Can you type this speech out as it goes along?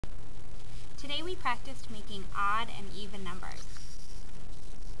Today we practiced making odd and even numbers.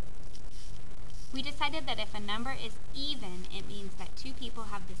 We decided that if a number is even, it means that two people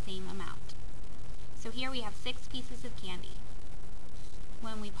have the same amount. So here we have 6 pieces of candy.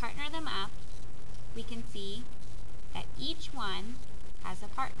 When we partner them up, we can see that each one has a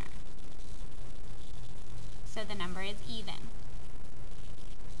partner. So the number is even.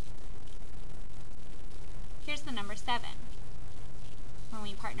 Here's the number 7. When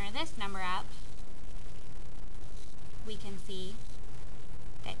we partner this number up, we can see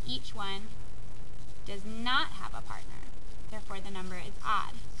that each one does not have a partner. Therefore, the number is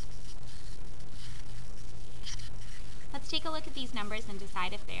odd. Let's take a look at these numbers and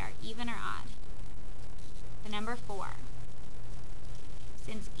decide if they are even or odd. The number 4.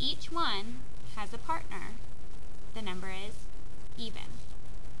 Since each one has a partner, the number is even.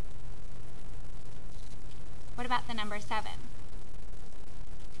 What about the number 7?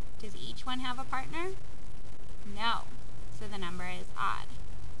 Does each one have a partner? No, so the number is odd.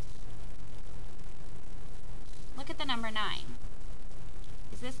 Look at the number 9.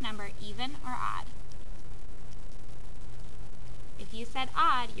 Is this number even or odd? If you said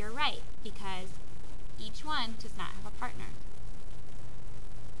odd, you're right, because each one does not have a partner.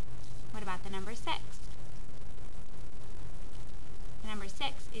 What about the number 6? The number 6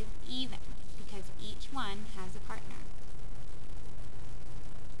 is even, because each one has a partner.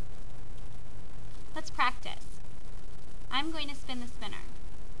 Let's practice. I'm going to spin the spinner.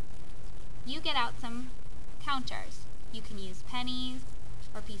 You get out some counters. You can use pennies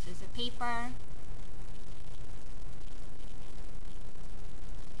or pieces of paper.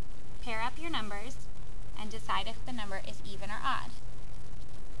 Pair up your numbers and decide if the number is even or odd.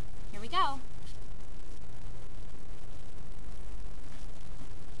 Here we go.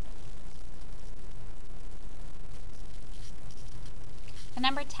 The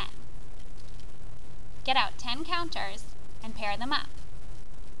number 10. Get out 10 counters and pair them up.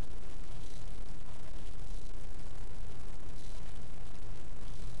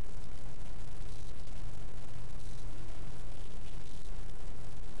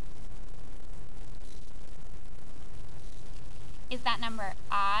 Is that number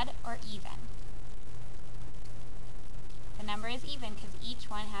odd or even? The number is even because each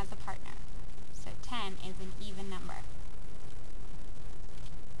one has a partner. So 10 is an even number.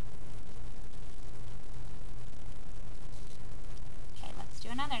 Okay, let's do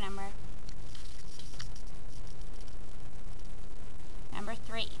another number. Number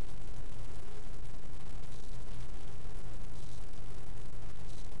 3.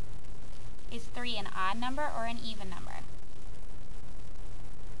 Is 3 an odd number or an even number?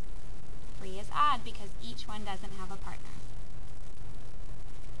 3 is odd because each one doesn't have a partner.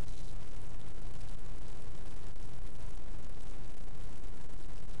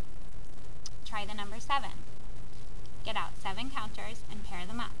 Try the number 7. Get out 7 counters and pair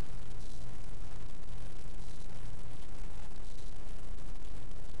them up.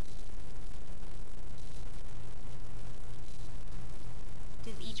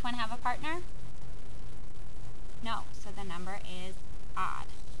 Does each one have a partner? No, so the number is odd.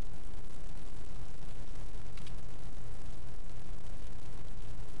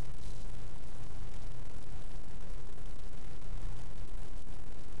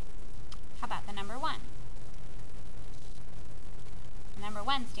 How about the number 1? The number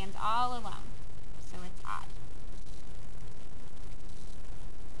 1 stands all alone, so it's odd.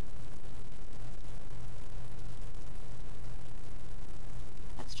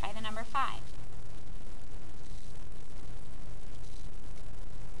 Let's try the number 5.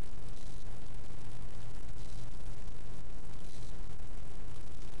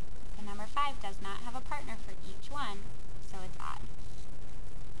 The number 5 does not have a partner for each one, so it's odd.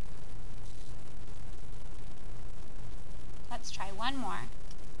 Let's try one more.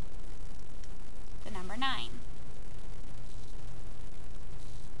 The number 9.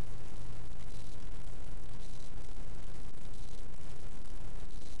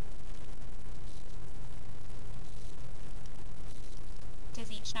 Does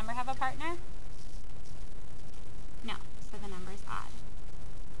each number have a partner? No, so the number is odd.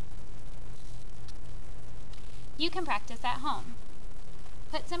 You can practice at home.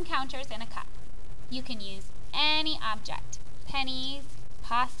 Put some counters in a cup. You can use any object, pennies,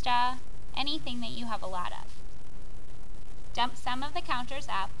 pasta, anything that you have a lot of. Dump some of the counters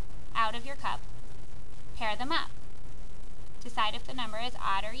up out of your cup. Pair them up. Decide if the number is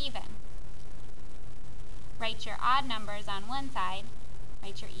odd or even. Write your odd numbers on one side,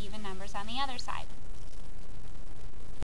 write your even numbers on the other side.